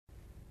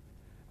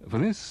For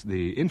this,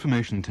 the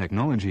Information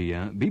Technology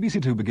Year, BBC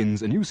Two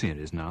begins a new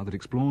series now that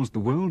explores the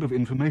world of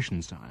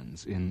information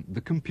science in the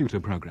computer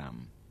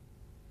programme.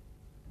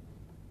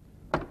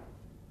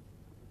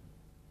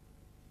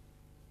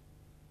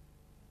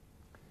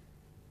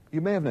 You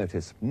may have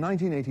noticed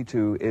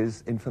 1982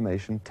 is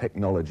Information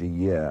Technology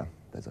Year.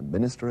 There's a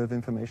Minister of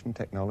Information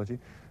Technology,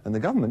 and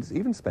the government is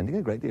even spending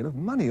a great deal of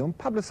money on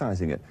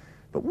publicising it.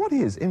 But what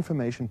is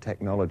information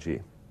technology?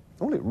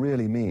 All it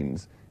really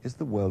means is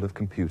the world of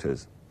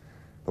computers.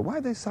 But why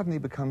have they suddenly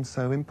become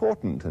so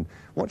important, and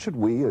what should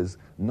we, as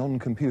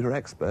non-computer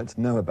experts,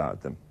 know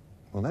about them?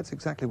 Well, that's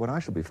exactly what I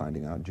shall be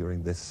finding out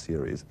during this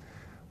series.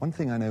 One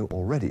thing I know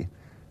already,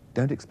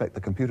 don't expect the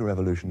computer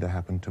revolution to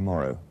happen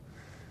tomorrow.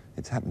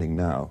 It's happening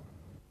now.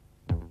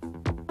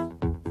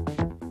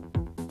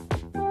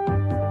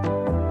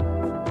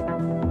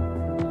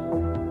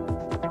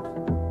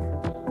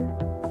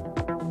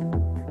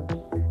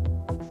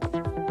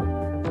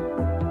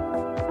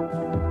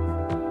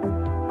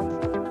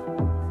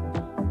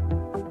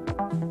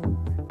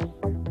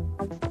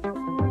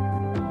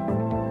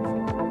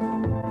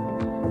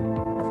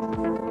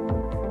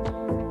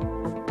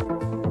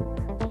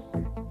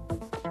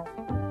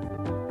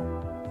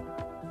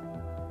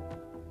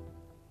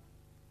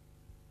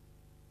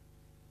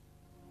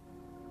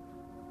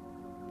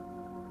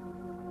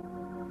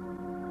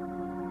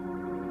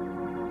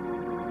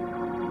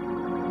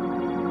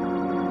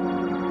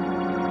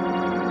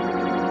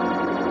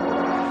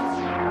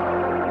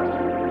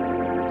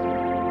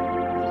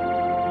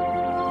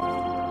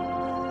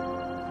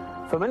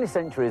 For many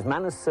centuries,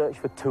 man has searched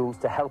for tools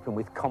to help him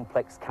with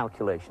complex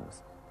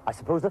calculations. I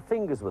suppose the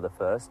fingers were the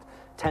first.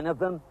 10 of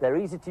them, they're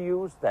easy to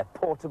use, they're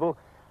portable,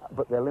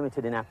 but they're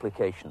limited in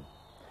application.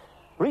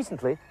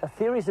 Recently, a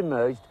theory has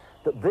emerged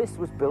that this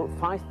was built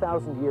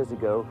 5,000 years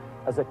ago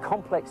as a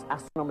complex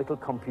astronomical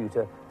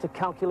computer to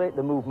calculate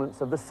the movements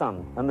of the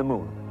sun and the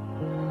moon.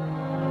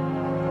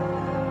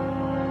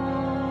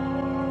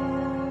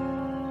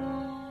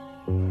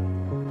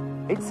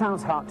 It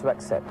sounds hard to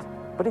accept,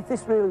 but if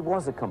this really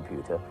was a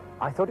computer,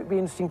 I thought it'd be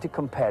interesting to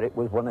compare it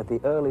with one of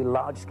the early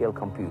large-scale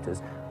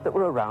computers that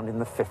were around in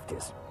the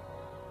 50s.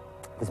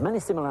 There's many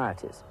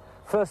similarities.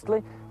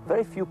 Firstly,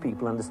 very few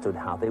people understood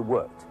how they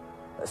worked.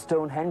 At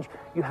Stonehenge,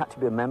 you had to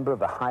be a member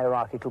of a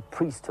hierarchical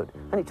priesthood,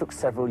 and it took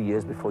several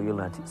years before you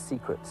learnt its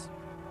secrets.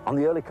 On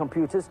the early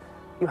computers,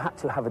 you had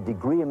to have a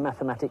degree in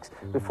mathematics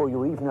before you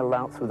were even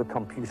allowed through the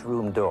computer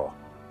room door.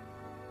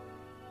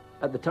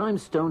 At the time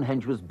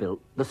Stonehenge was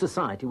built, the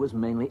society was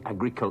mainly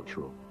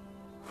agricultural.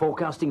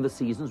 Forecasting the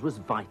seasons was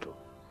vital.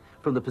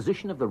 From the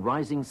position of the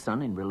rising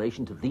sun in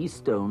relation to these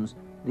stones,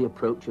 the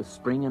approach of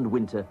spring and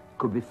winter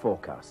could be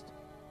forecast.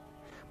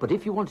 But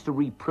if you wanted to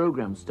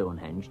reprogram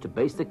Stonehenge to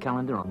base the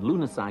calendar on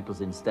lunar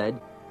cycles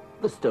instead,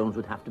 the stones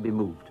would have to be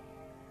moved.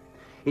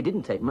 It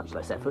didn't take much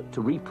less effort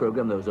to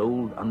reprogram those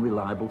old,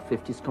 unreliable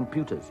 50s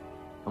computers,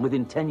 and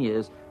within 10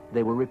 years,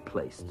 they were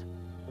replaced.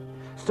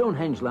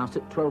 Stonehenge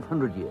lasted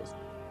 1,200 years,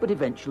 but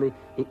eventually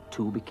it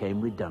too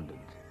became redundant.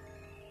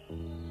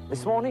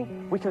 This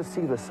morning, we can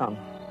see the sun,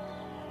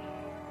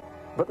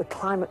 but the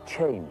climate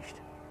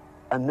changed,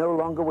 and no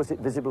longer was it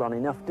visible on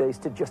enough days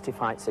to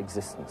justify its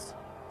existence.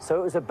 So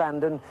it was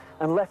abandoned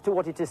and left to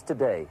what it is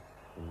today,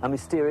 a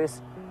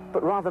mysterious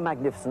but rather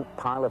magnificent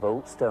pile of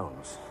old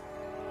stones.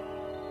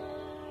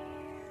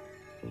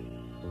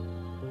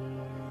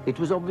 It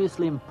was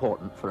obviously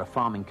important for a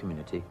farming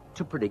community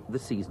to predict the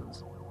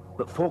seasons,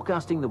 but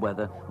forecasting the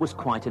weather was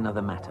quite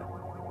another matter.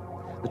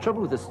 The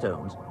trouble with the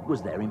stones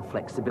was their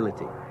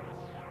inflexibility.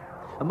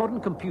 A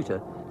modern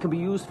computer can be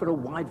used for a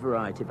wide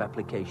variety of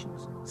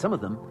applications, some of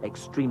them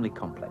extremely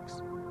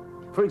complex.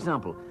 For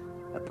example,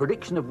 a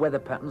prediction of weather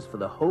patterns for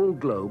the whole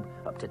globe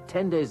up to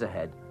 10 days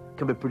ahead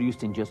can be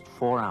produced in just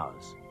 4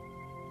 hours.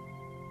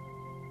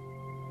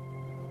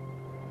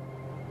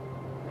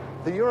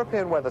 The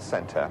European Weather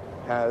Centre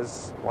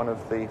has one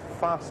of the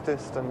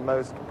fastest and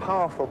most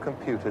powerful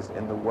computers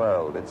in the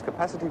world. Its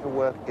capacity for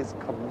work is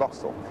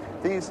colossal.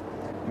 These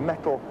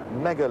metal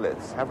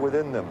megaliths have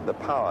within them the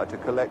power to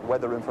collect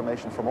weather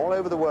information from all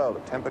over the world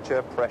of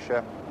temperature,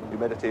 pressure,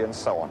 humidity, and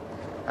so on,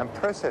 and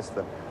process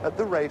them at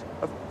the rate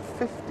of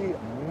 50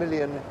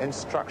 million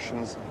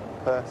instructions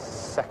per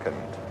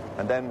second.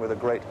 And then with a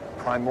great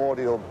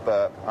primordial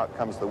burp, out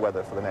comes the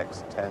weather for the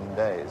next 10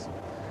 days.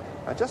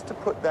 Now, just to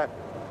put that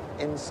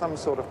in some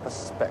sort of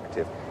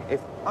perspective,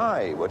 if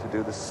I were to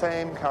do the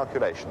same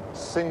calculation,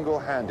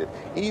 single-handed,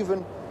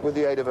 even with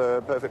the aid of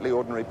a perfectly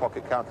ordinary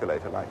pocket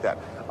calculator like that,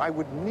 I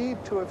would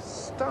need to have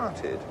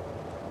started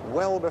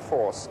well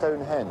before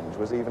Stonehenge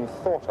was even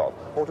thought of.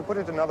 Or to put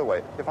it another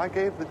way, if I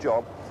gave the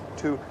job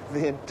to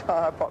the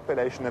entire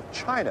population of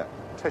China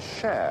to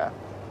share,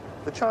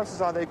 the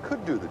chances are they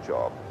could do the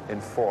job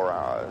in 4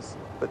 hours.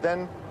 But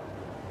then,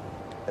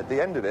 at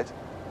the end of it,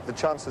 the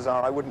chances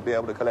are I wouldn't be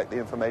able to collect the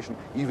information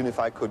even if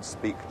I could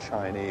speak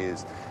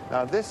Chinese.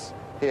 Now, this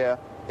here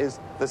is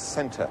the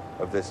center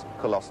of this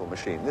colossal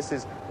machine. This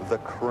is the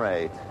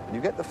Cray. And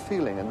you get the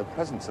feeling in the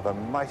presence of a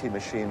mighty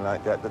machine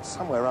like that, that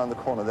somewhere around the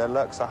corner there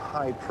lurks a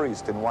high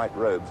priest in white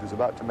robes who's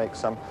about to make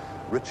some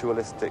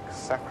ritualistic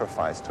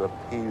sacrifice to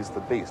appease the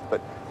beast.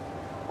 But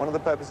one of the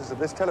purposes of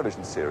this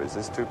television series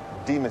is to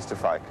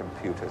demystify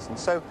computers. And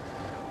so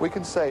we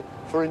can say,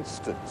 for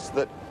instance,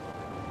 that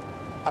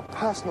a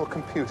personal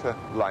computer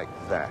like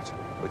that,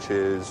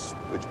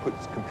 which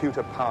puts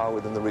computer power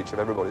within the reach of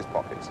everybody's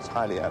pockets, it's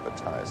highly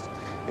advertised,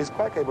 is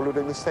quite capable of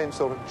doing the same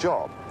sort of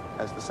job,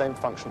 has the same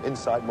function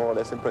inside, more or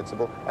less in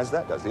principle, as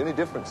that does. The only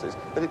difference is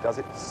that it does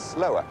it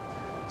slower.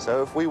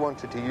 So if we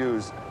wanted to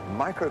use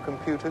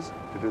microcomputers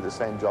to do the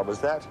same job as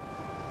that,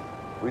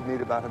 we'd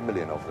need about 1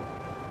 million of them.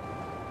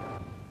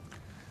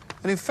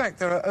 And in fact,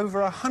 there are over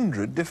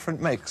 100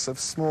 different makes of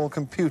small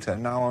computer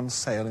now on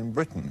sale in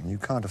Britain. You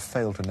can't have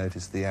failed to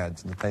notice the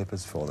ads in the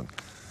papers for them.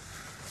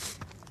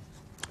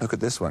 Look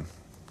at this one.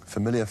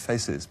 Familiar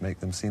faces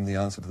make them seem the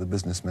answer to the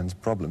businessmen's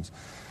problems.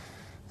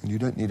 And you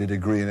don't need a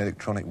degree in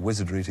electronic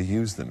wizardry to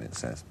use them, it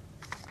says.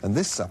 And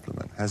this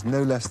supplement has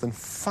no less than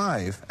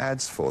 5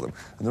 ads for them.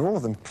 And they're all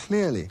of them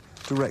clearly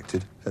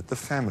directed at the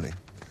family.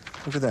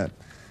 Look at that.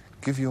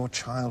 Give your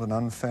child an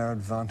unfair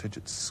advantage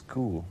at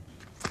school.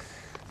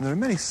 And there are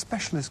many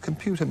specialist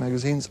computer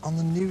magazines on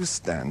the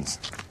newsstands.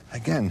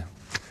 Again,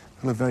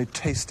 full of very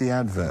tasty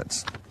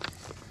adverts.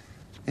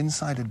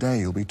 Inside a day,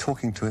 you'll be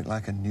talking to it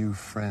like a new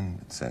friend,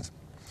 it says.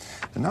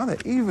 And now they're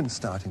even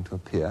starting to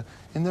appear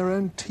in their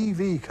own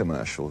TV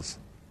commercials.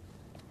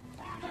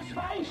 Outer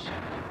space!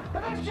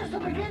 But that's just the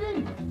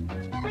beginning!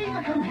 Be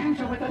the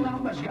computer with the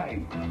numbers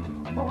game!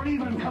 Or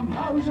even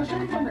compose a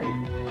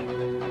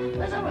symphony!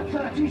 There's over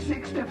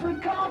 36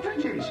 different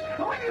cartridges!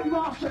 And when you've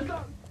mastered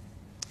them...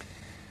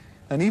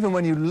 And even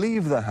when you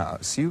leave the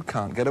house, you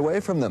can't get away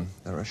from them.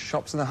 There are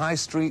shops in the high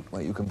street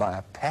where you can buy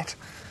a pet,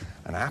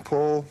 an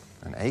apple,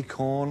 an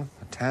acorn,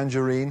 a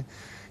tangerine,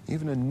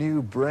 even a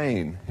new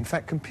brain. In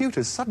fact,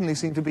 computers suddenly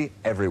seem to be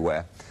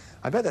everywhere.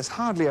 I bet there's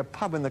hardly a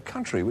pub in the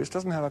country which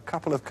doesn't have a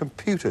couple of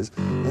computers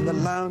in the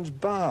lounge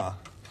bar.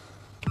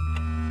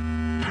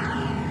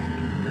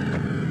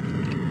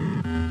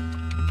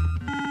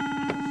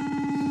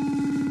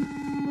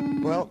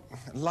 Well,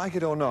 like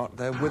it or not,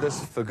 they're with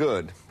us for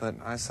good, but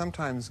I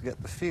sometimes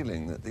get the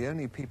feeling that the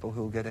only people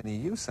who'll get any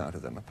use out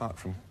of them, apart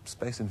from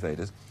space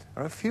invaders,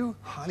 are a few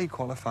highly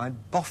qualified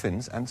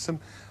boffins and some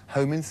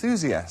home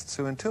enthusiasts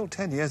who, until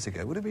 10 years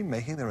ago, would have been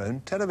making their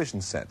own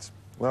television sets.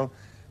 Well,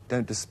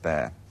 don't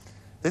despair.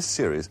 This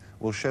series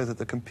will show that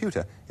the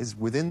computer is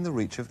within the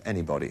reach of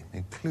anybody,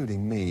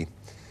 including me.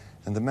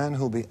 And the man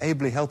who'll be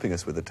ably helping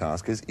us with the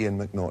task is Ian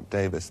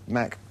McNaught-Davis.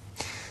 Mac,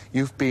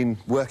 you've been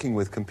working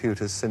with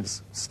computers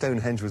since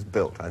Stonehenge was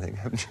built, I think,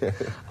 haven't you?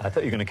 I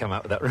thought you were going to come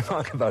out with that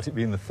remark about it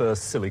being the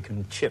first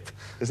silicon chip.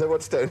 Is that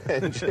what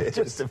Stonehenge is?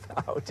 Just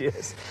about,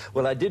 yes.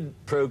 Well, I did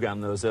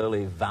program those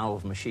early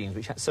valve machines,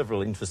 which had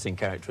several interesting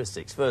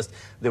characteristics. First,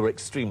 they were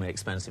extremely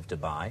expensive to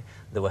buy.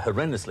 They were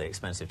horrendously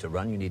expensive to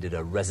run. You needed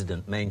a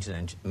resident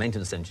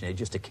maintenance engineer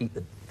just to keep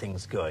the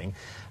things going.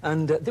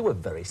 And they were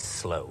very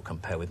slow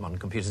compared with modern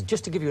computers.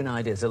 Just to give you an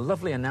idea, it's a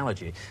lovely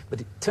analogy,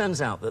 but it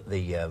turns out that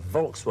the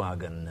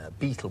Volkswagen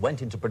Beetle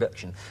went into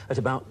production at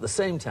about the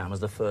same time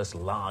as the first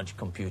large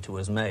computer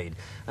was made.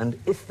 And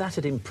if that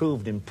had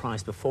improved in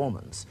price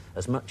performance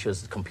as much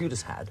as the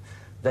computers had,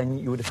 then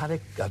you would have had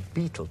a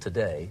Beetle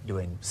today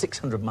doing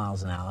 600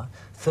 miles an hour,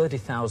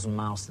 30,000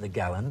 miles to the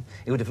gallon.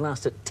 It would have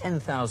lasted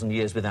 10,000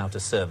 years without a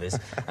service,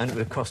 and it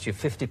would have cost you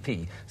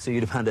 50p, so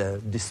you'd have had a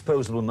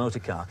disposable motor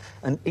car.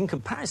 And in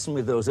comparison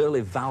with those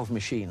early valve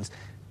machines,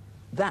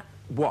 that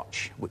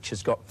watch, which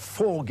has got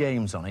 4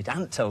 games on it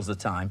and tells the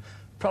time,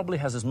 probably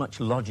has as much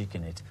logic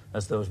in it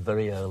as those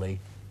very early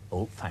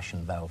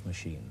old-fashioned valve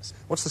machines.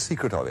 What's the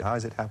secret of it? How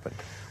has it happened?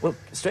 Well,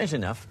 strangely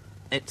enough,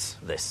 it's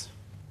this,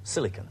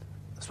 silicon.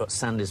 That's what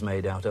sand is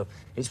made out of.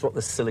 It's what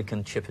the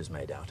silicon chip is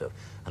made out of.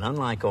 And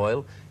unlike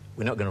oil,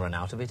 we're not going to run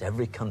out of it.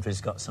 Every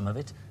country's got some of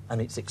it, and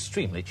it's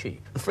extremely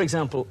cheap. For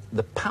example,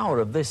 the power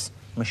of this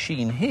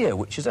machine here,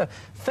 which is a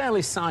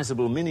fairly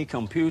sizable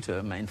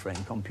mini-computer,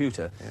 mainframe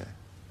computer,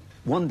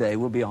 one day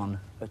will be on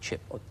a chip.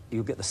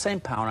 You'll get the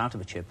same power out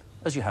of a chip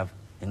as you have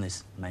in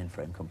this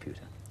mainframe computer.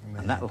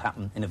 And that will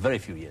happen in a very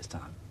few years'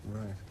 time.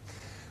 Right.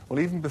 Well,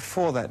 even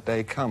before that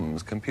day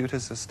comes,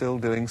 computers are still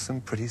doing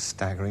some pretty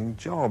staggering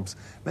jobs,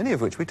 many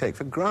of which we take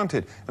for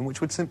granted and which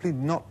would simply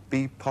not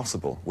be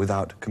possible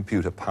without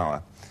computer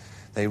power.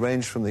 They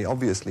range from the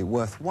obviously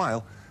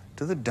worthwhile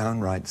to the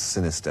downright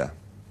sinister.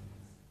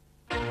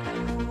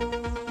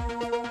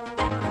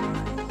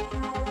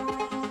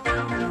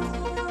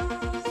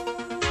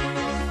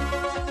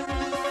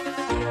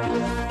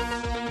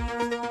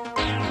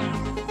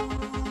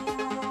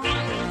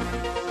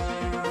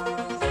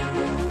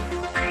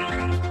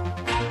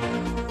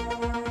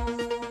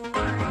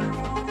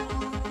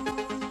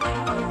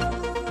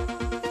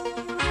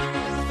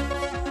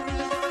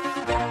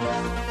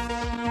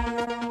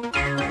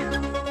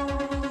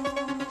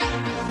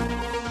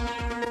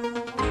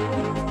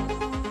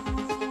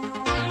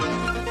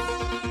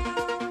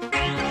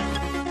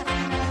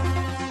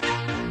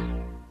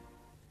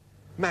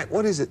 Mac,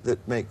 what is it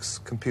that makes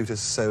computers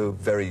so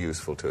very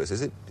useful to us?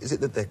 Is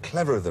it that they're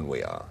cleverer than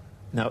we are?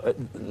 Now,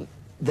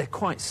 they're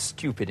quite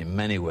stupid in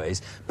many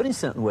ways, but in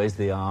certain ways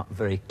they are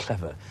very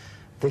clever.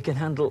 They can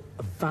handle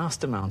a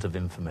vast amount of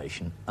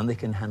information, and they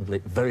can handle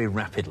it very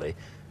rapidly.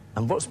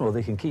 And what's more,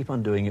 they can keep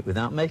on doing it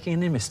without making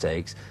any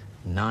mistakes,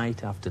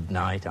 night after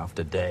night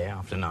after day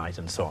after night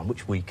and so on,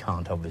 which we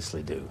can't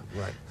obviously do.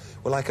 Right.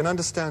 Well, I can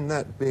understand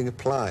that being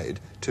applied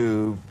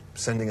to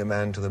sending a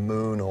man to the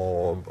moon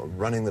or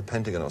running the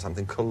Pentagon or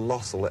something,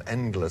 colossal,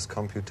 endless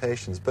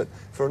computations. But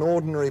for an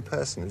ordinary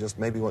person who just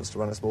maybe wants to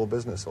run a small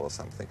business or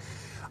something,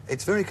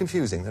 it's very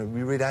confusing.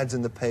 We read ads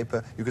in the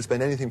paper. You could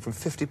spend anything from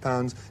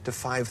 £50 to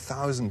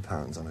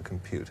 £5,000 on a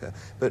computer.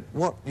 But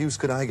what use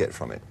could I get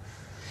from it?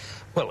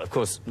 Well, of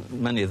course,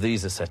 many of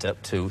these are set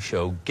up to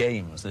show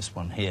games. This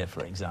one here,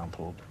 for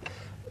example,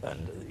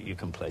 and you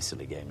can play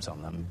silly games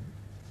on them.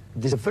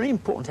 There's a very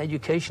important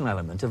educational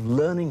element of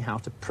learning how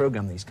to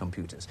program these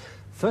computers.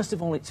 First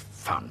of all, it's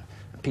fun,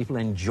 and people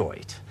enjoy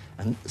it.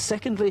 And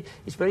secondly,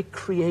 it's very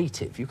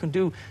creative. You can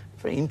do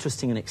very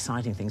interesting and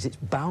exciting things. It's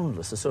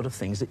boundless, the sort of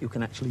things that you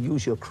can actually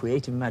use your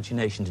creative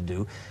imagination to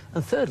do.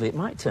 And thirdly, it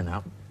might turn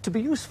out to be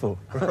useful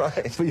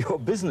for your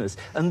business.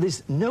 And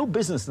there's no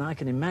business that I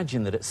can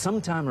imagine that at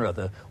some time or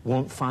other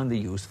won't find the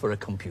use for a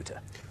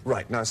computer.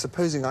 Right. Now,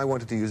 supposing I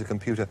wanted to use a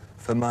computer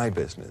for my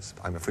business.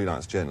 I'm a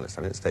freelance journalist.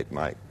 I mean, let's take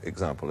my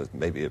example as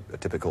maybe a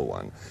typical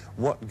one.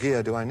 What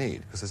gear do I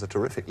need? Because there's a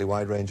terrifically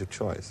wide range of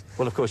choice.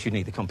 Well, of course, you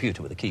need the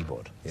computer with a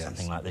keyboard, yes.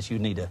 Something like this. You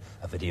need a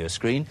video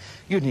screen.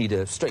 You need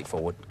a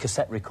straightforward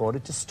cassette recorder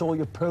to store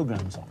your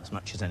programs on as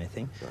much as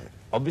anything. Right.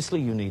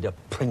 Obviously, you need a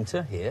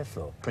printer here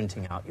for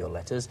printing out your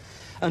letters.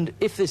 And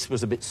if this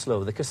was a bit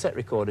slow, the cassette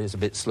recorder is a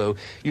bit slow,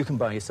 you can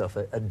buy yourself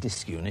a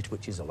disk unit,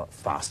 which is a lot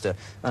faster,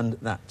 and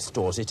that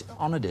stores it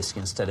on a disk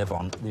instead of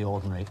on the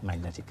ordinary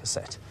magnetic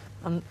cassette.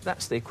 And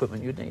that's the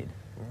equipment you need.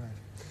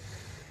 Right.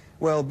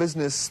 Well,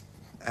 business,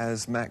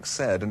 as Max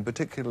said, and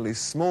particularly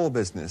small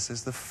business,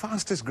 is the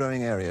fastest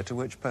growing area to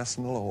which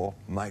personal or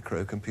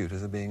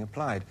microcomputers are being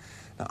applied.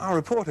 Now, our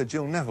reporter,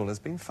 Jill Neville, has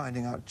been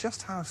finding out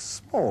just how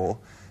small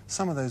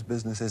some of those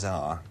businesses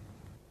are.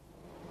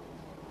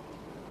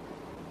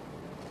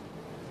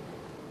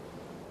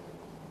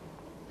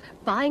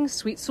 Buying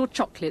sweets or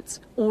chocolates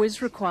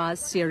always requires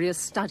serious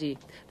study.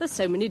 There's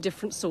so many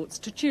different sorts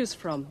to choose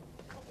from.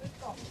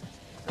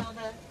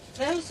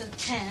 Those are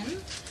 10.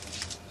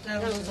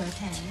 Those are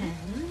 10.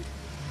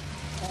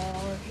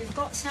 Or you've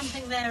got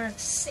something there at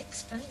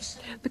 6pence.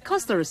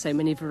 Because there are so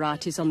many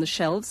varieties on the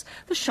shelves,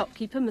 the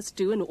shopkeeper must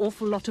do an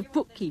awful lot of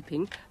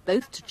bookkeeping,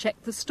 both to check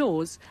the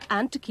stores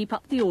and to keep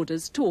up the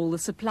orders to all the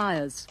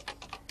suppliers.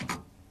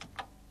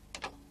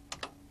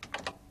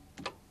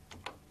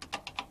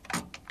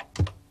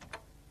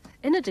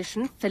 In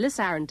addition, Phyllis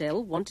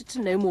Arundel wanted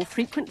to know more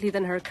frequently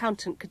than her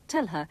accountant could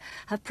tell her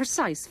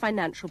precise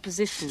financial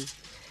position.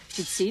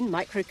 She'd seen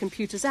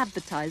microcomputers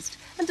advertised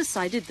and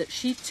decided that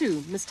she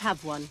too must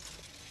have one.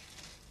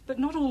 But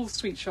not all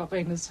sweet shop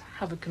owners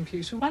have a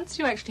computer. Once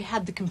you actually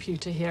had the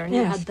computer here and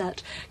you had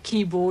that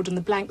keyboard and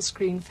the blank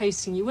screen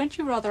facing you, weren't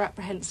you rather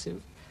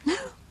apprehensive? No.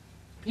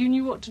 You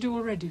knew what to do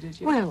already, did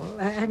you? Well,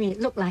 I mean,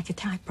 it looked like a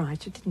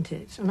typewriter, didn't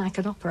it? And I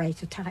could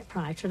operate a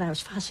typewriter, and I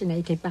was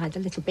fascinated by the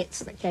little bits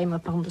that came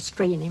up on the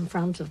screen in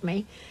front of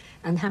me,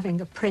 and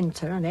having a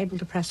printer and able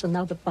to press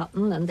another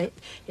button, and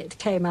it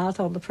came out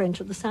on the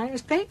printer at the side. It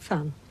was great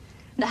fun.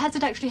 Now, has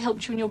it actually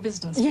helped you in your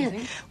business, do you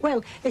think?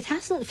 Well, it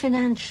hasn't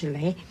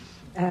financially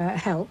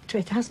helped.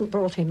 It hasn't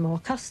brought in more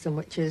custom,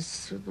 which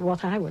is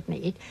what I would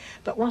need.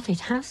 But what it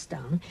has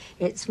done,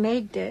 it's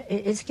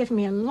given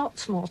me a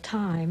lot more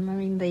time. I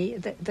mean,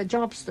 the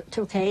jobs that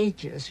took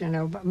ages, you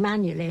know,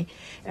 manually,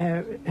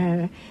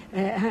 now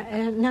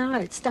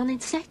it's done in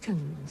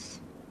seconds.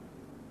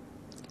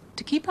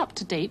 To keep up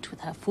to date with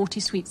her 40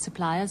 sweet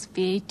suppliers,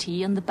 VAT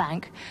and the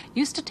bank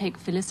used to take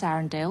Phyllis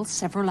Arundel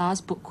several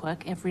hours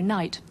bookwork every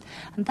night.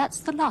 And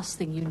that's the last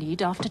thing you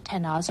need after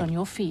 10 hours on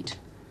your feet.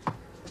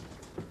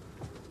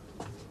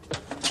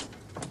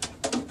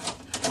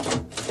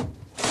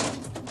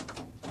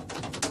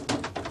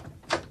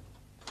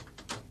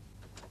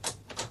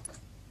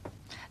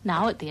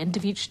 Now, at the end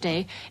of each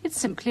day, it's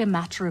simply a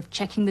matter of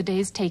checking the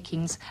day's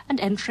takings and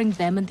entering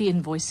them and the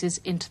invoices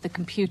into the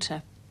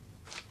computer.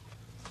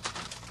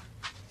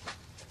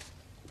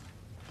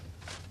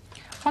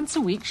 Once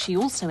a week, she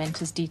also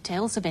enters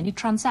details of any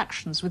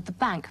transactions with the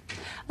bank,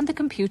 and the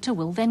computer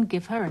will then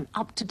give her an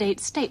up-to-date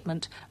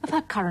statement of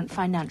her current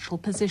financial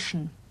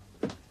position.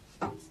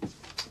 Right,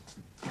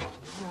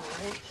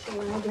 so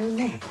what do I do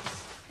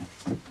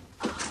next?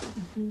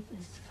 Do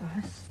this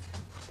first.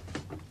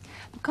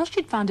 Because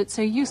she'd found it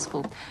so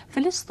useful,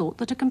 Phyllis thought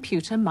that a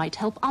computer might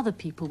help other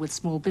people with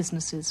small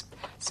businesses.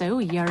 So,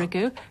 a year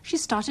ago, she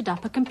started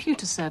up a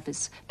computer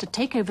service to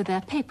take over their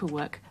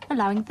paperwork,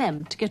 allowing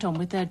them to get on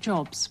with their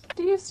jobs.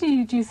 Do you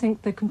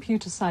think, the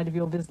computer side of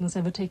your business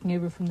ever taking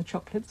over from the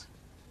chocolates?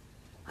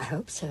 I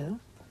hope so.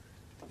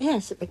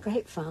 Yes, it'd be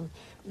great fun,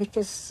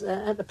 because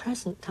at the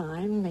present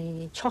time,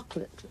 the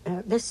chocolate,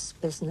 this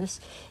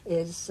business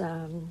is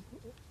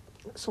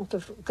sort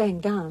of going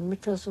down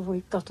because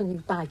we've got a new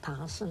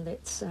bypass and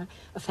it's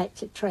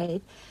affected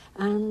trade.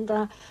 And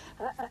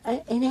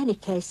in any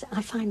case,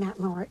 I find that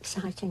more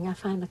exciting. I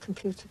find the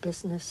computer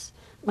business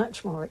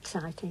much more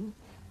exciting.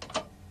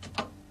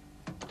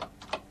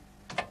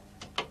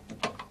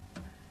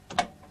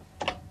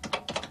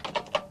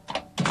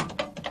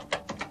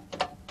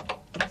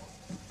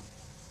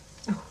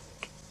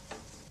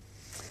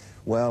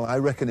 Well, I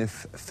reckon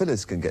if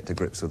Phyllis can get to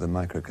grips with a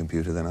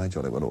microcomputer, then I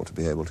jolly well ought to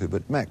be able to.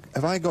 But, Mac,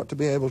 have I got to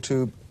be able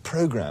to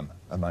program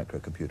a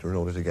microcomputer in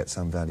order to get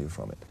some value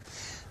from it?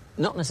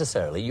 Not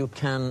necessarily. You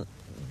can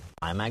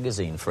buy a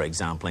magazine, for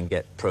example, and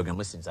get program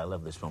listings. I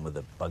love this one with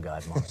the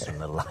bug-eyed monster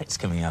and the lights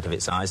coming out of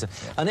its eyes.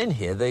 And in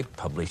here, they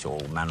publish all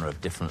manner of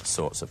different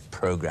sorts of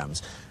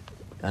programs,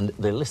 and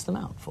they list them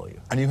out for you.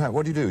 And you have,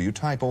 what do? You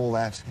type all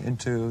that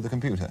into the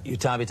computer? You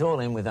type it all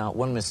in without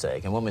one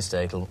mistake, and one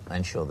mistake will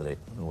ensure that it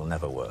will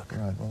never work.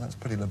 Right, well, that's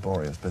pretty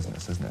laborious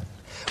business, isn't it?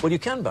 Well, you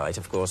can buy it,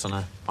 of course, on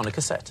a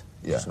cassette.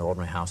 Yeah. Just an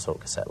ordinary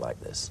household cassette like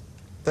this.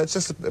 That's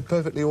just a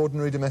perfectly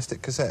ordinary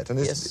domestic cassette, and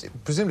yes.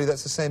 Presumably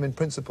that's the same in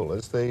principle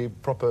as the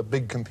proper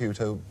big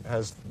computer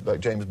has, like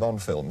James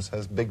Bond films,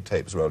 has big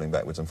tapes rolling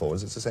backwards and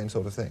forwards. It's the same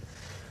sort of thing.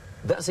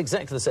 That's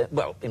exactly the same.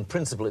 Well, in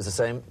principle it's the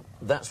same.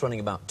 That's running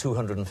about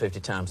 250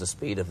 times the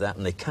speed of that,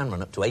 and they can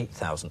run up to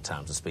 8,000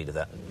 times the speed of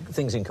that.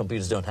 Things in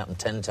computers don't happen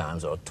 10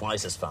 times or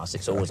twice as fast.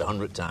 It's always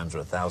 100 times or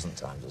 1,000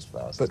 times as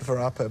fast. But for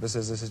our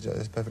purposes, this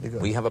is perfectly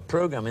good. We have a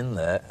program in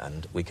there,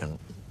 and we can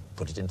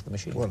put it into the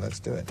machine. Well,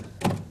 let's do it.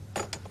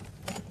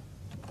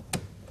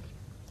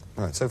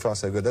 Right, so far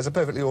so good. There's a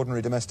perfectly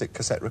ordinary domestic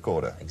cassette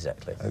recorder.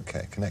 Exactly.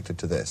 OK, connected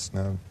to this.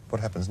 Now,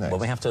 what happens next? Well,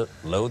 we have to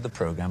load the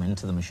program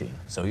into the machine.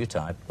 So you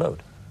type,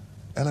 load.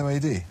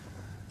 LOAD.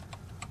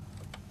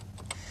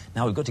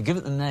 Now, we've got to give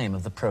it the name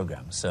of the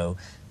program. So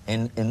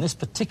in this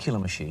particular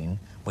machine,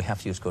 we have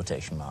to use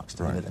quotation marks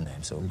to give it the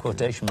name. So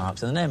quotation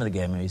marks, and the name of the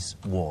game is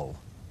Wall.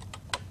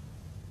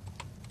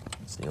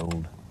 It's the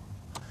old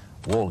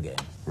Wall game.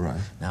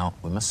 Right. Now,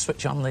 we must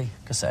switch on the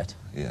cassette.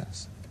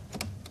 Yes.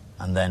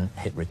 And then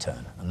hit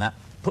return. And that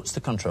puts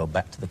the control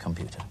back to the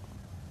computer.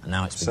 And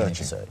now it's beginning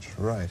to search.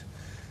 Right.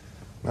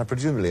 Now,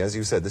 presumably, as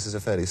you said, this is a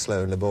fairly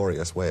slow and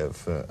laborious way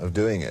of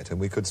doing it, and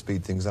we could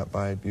speed things up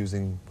by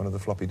using one of the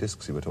floppy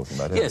disks you were talking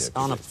about earlier. Yes,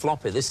 on a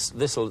floppy, this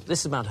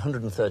is about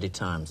 130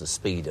 times the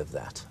speed of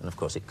that, and of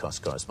course it costs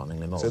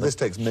correspondingly more. So this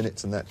takes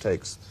minutes and that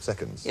takes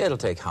seconds? Yeah, it'll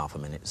take half a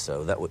minute,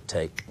 so that would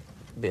take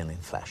being in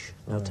flash,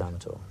 no time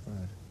at all. Right.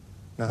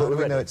 Now, how do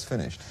we know it's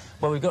finished?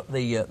 Well, we've got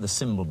the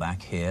symbol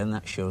back here, and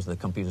that shows the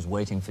computer's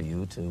waiting for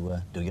you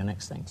to do your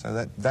next thing.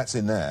 So that's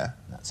in there?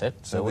 That's it,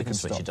 so we can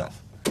switch it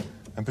off.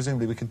 And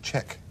presumably we can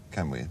check,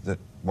 can we, that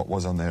what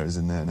was on there is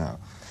in there now?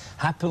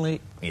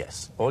 Happily,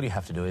 yes. All you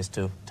have to do is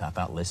to type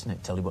out list and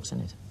it'll tell you what's in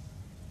it.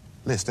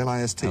 List,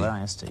 L-I-S-T?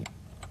 L-I-S-T.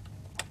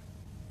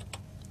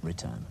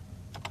 Return.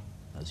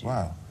 As you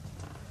wow.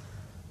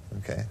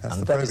 OK, that's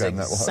and the that program is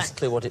that was.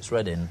 exactly what it's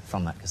read in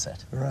from that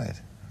cassette.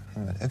 Right.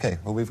 Right. OK,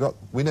 well,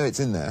 we know it's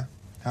in there.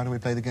 How do we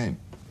play the game?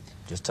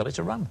 Just tell it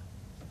to run.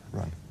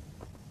 Run.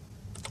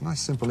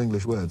 Nice, simple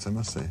English words, I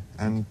must say.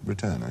 And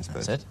return, I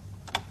suppose. That's it.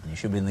 And you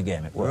should be in the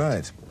game. It worked.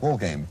 Right. War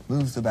game.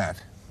 Moves the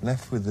bat.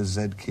 Left with the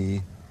Z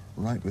key,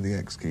 right with the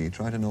X key.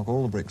 Try to knock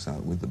all the bricks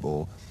out with the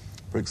ball.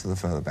 Bricks to the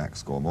further back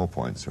score more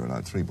points. You're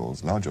allowed 3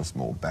 balls. Large or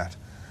small bat.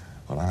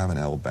 Well, I have an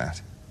L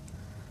bat.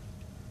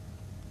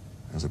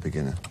 As a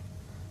beginner.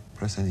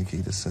 Press any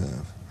key to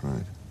serve.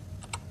 Right.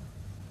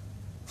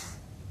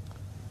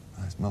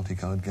 Nice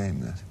multicoloured game,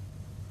 that.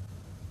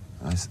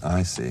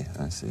 I see.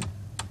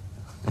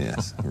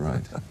 Yes,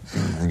 right. I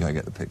think I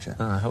get the picture.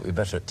 I hope you're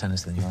better at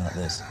tennis than you are at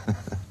this.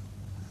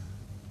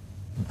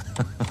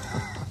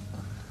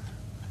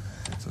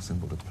 It's so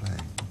simple to play.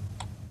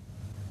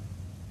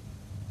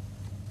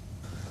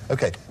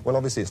 OK, well,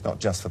 obviously it's not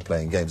just for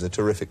playing games. They're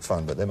terrific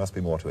fun, but there must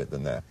be more to it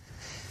than that.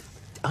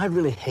 I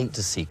really hate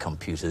to see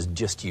computers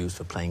just used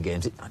for playing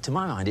games. To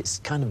my mind, it's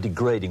kind of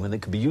degrading when they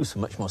could be used for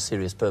much more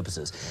serious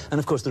purposes. And,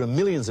 of course, there are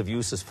millions of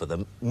uses for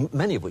them,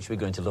 many of which we're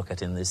going to look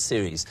at in this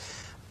series.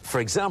 For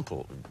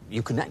example,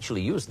 you can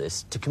actually use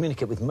this to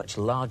communicate with much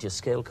larger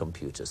scale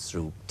computers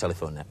through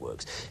telephone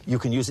networks. You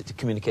can use it to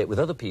communicate with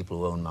other people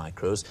who own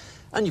micros,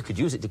 and you could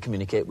use it to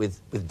communicate with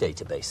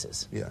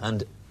databases. Yeah.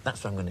 And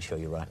that's what I'm going to show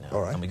you right now.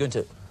 All right. And we're going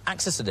to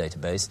access a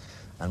database,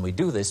 and we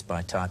do this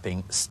by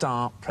typing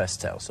star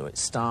Prestel. So it's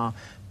star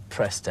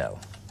Prestel.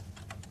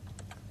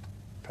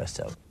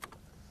 Prestel.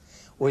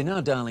 We're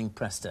now dialing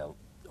Prestel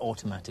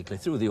automatically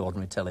through the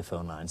ordinary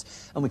telephone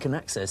lines, and we can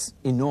access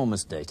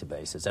enormous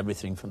databases,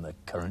 everything from the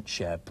current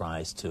share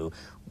price to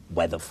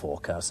weather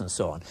forecasts and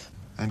so on.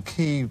 And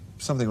key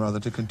something or other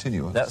to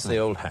continue. That's the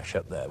old hash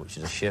up there, which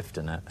is a shift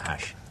and a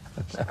hash.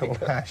 Old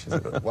hash,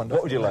 isn't it? Wonderful.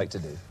 What would you like to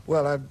do?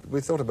 Well,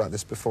 we thought about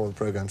this before the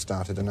programme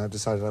started, and I've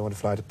decided I want to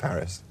fly to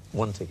Paris.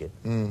 One ticket?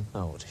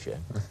 Oh, what a shame.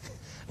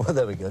 Well,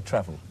 there we go,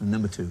 travel. And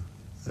number 2.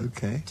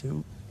 OK.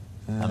 2.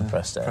 And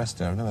Presto.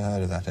 Presto, I've never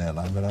heard of that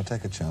airline, but I'll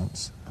take a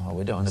chance. Oh,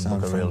 we don't want to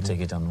book a real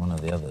ticket on one of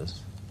the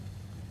others.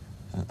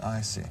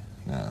 I see.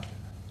 Now,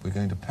 we're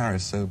going to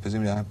Paris, so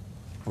presumably I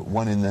Put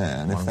 1 in there,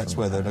 and if One that's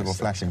from where the Paris. little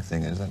flashing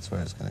thing is, that's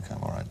where it's going to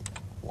come. All right,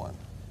 1.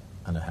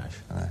 And a hash.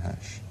 And a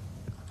hash.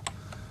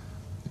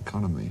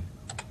 Economy.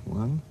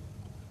 1.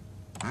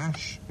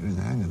 Hash. Getting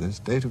the hang of this.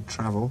 Date of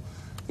travel,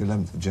 the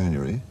 11th of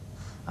January.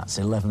 That's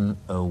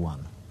 11:01.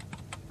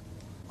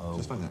 Oh.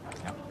 Just like that.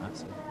 Yep,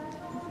 that's it.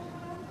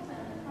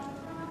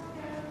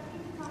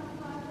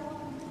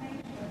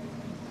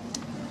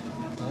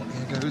 Well,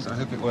 here goes. I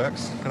hope it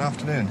works. Good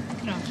afternoon.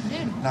 Good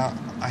afternoon. Now,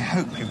 I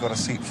hope you've got a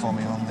seat for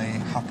me on the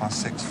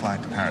 6:30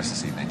 flight to Paris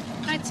this evening.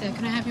 Right, sir.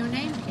 Can I have your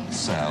name, please?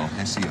 Sel,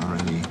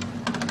 S-E-R-L-E.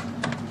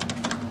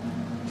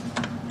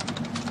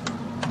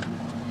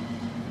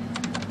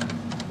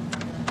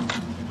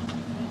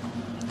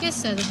 Yes,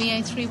 sir. The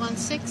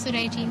BA316 at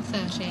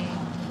 18:30.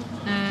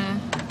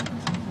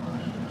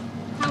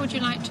 How would you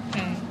like to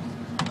pay?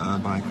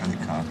 By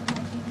credit card.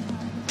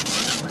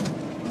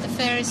 The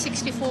fare is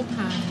 £64.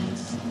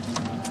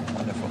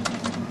 Wonderful.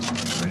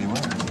 Really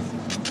well.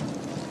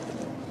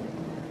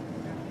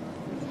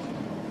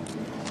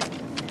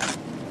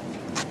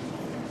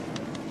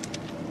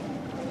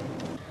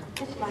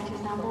 This flight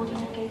is now boarding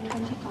at gate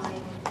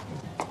 25.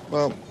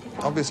 Well,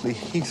 obviously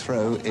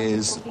Heathrow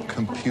is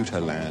computer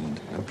land,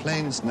 and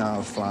planes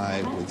now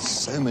fly with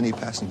so many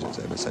passengers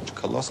over such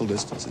colossal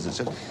distances at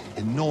such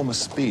enormous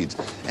speeds.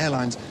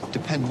 Airlines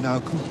depend now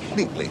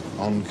completely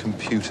on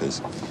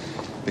computers,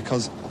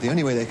 because the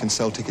only way they can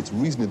sell tickets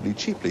reasonably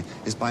cheaply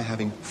is by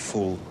having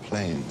full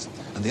planes.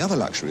 And the other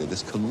luxury of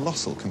this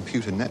colossal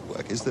computer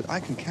network is that I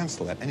can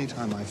cancel at any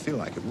time I feel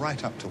like it,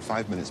 right up till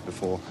 5 minutes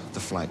before the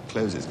flight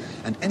closes.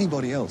 And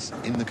anybody else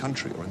in the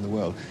country or in the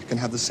world can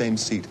have the same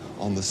seat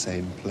on the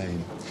same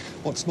plane.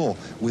 What's more,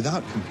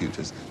 without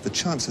computers, the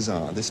chances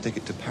are this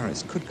ticket to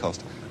Paris could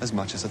cost as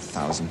much as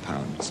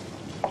 £1,000.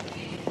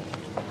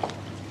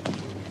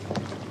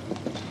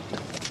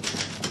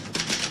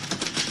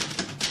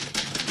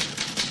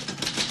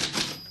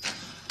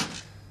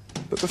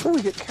 But before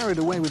we get carried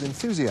away with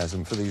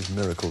enthusiasm for these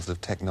miracles of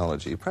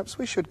technology, perhaps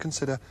we should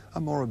consider a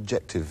more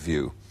objective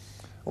view.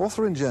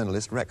 Author and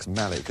journalist Rex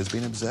Malik has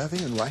been observing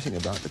and writing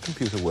about the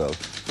computer world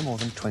for more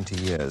than 20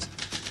 years.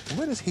 And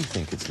where does he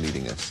think it's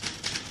leading us?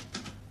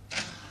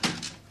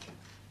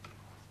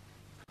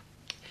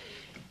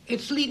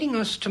 It's leading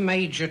us to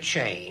major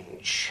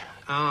change.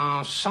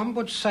 Some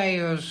would say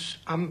as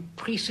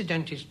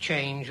unprecedented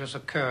change has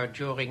occurred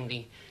during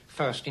the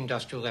First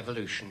Industrial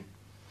Revolution.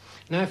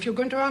 Now, if you're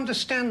going to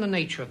understand the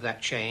nature of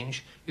that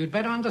change, you'd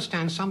better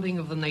understand something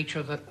of the nature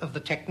of the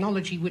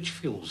technology which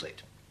fuels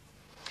it.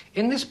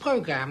 In this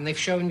program, they've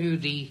shown you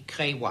the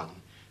Cray 1,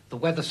 the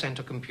Weather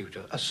Center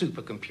computer, a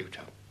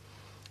supercomputer.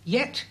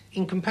 Yet,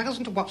 in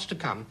comparison to what's to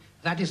come,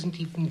 that isn't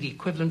even the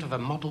equivalent of a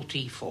Model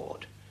T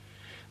Ford.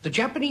 The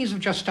Japanese have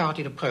just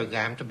started a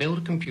program to build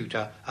a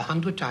computer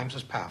 100 times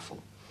as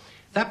powerful.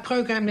 That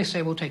program, they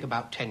say, will take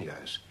about 10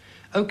 years.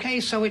 Okay,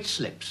 so it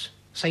slips,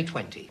 say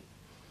 20.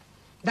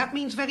 That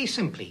means very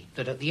simply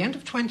that at the end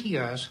of 20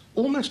 years,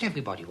 almost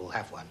everybody will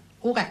have one,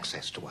 or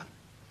access to one.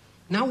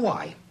 Now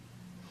why?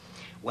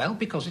 Well,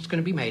 because it's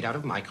going to be made out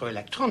of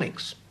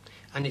microelectronics.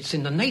 And it's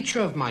in the nature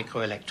of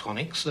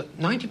microelectronics that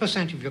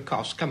 90% of your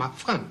costs come up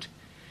front,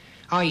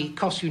 i.e. it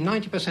costs you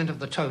 90% of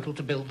the total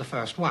to build the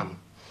first one.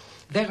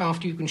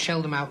 Thereafter, you can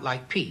shell them out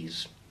like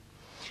peas.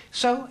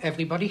 So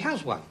everybody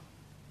has one.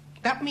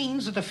 That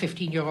means that a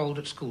 15-year-old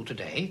at school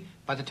today,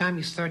 by the time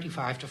he's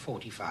 35 to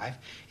 45,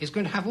 is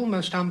going to have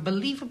almost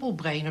unbelievable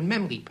brain and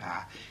memory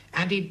power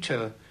added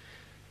to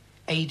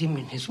aid him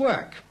in his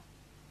work.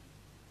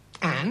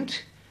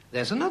 And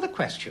there's another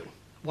question.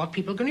 What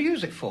people are going to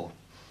use it for?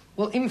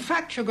 Well, in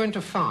fact, you're going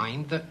to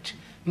find that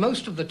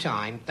most of the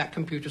time that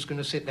computer's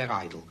going to sit there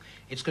idle.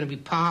 It's going to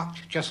be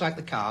parked just like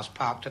the cars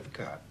parked at the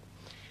curb.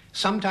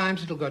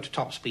 Sometimes it'll go to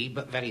top speed,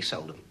 but very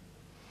seldom.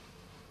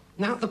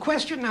 Now, the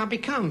question now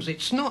becomes,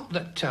 it's not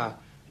that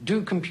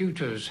do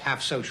computers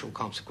have social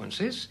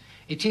consequences?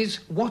 It is,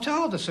 what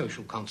are the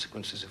social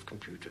consequences of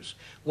computers?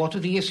 What are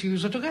the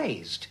issues that are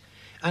raised?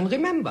 And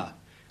remember,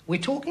 we're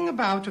talking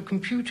about a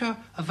computer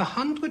of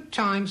 100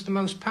 times the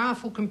most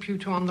powerful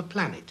computer on the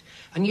planet,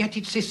 and yet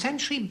it's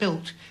essentially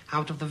built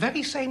out of the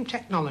very same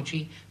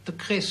technology that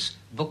Chris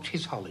booked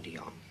his holiday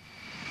on.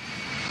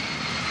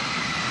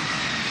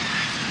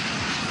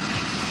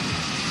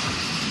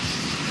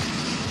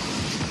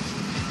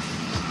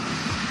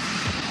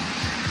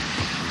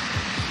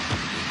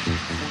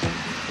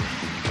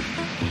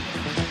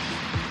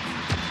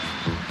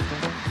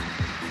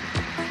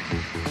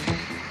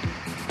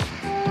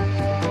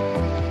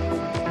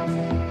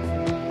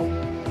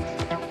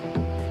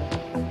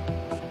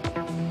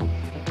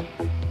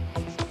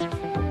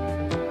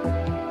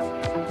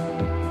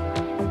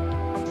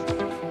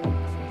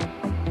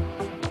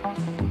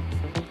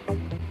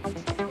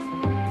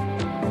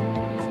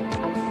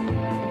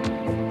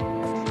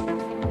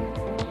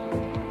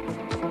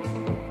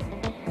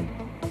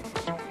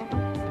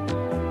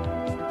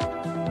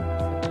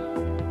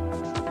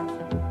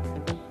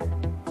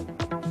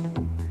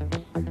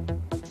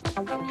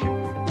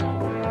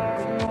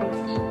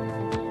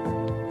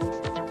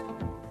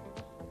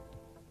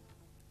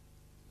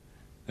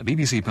 A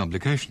BBC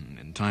publication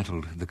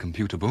entitled The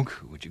Computer Book,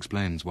 which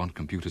explains what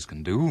computers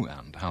can do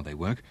and how they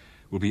work,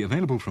 will be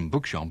available from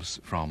bookshops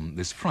from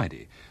this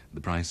Friday,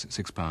 the price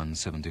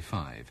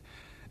 £6.75.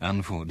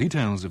 And for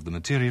details of the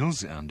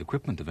materials and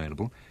equipment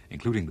available,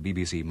 including the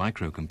BBC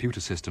microcomputer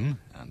system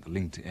and the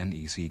linked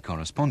NEC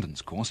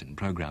correspondence course in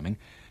programming,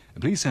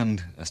 please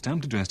send a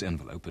stamped addressed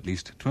envelope at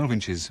least 12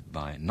 inches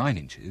by 9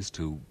 inches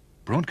to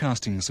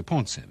Broadcasting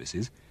Support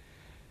Services,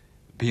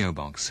 P.O.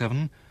 Box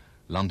 7,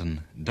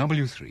 London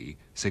W3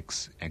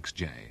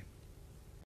 6XJ.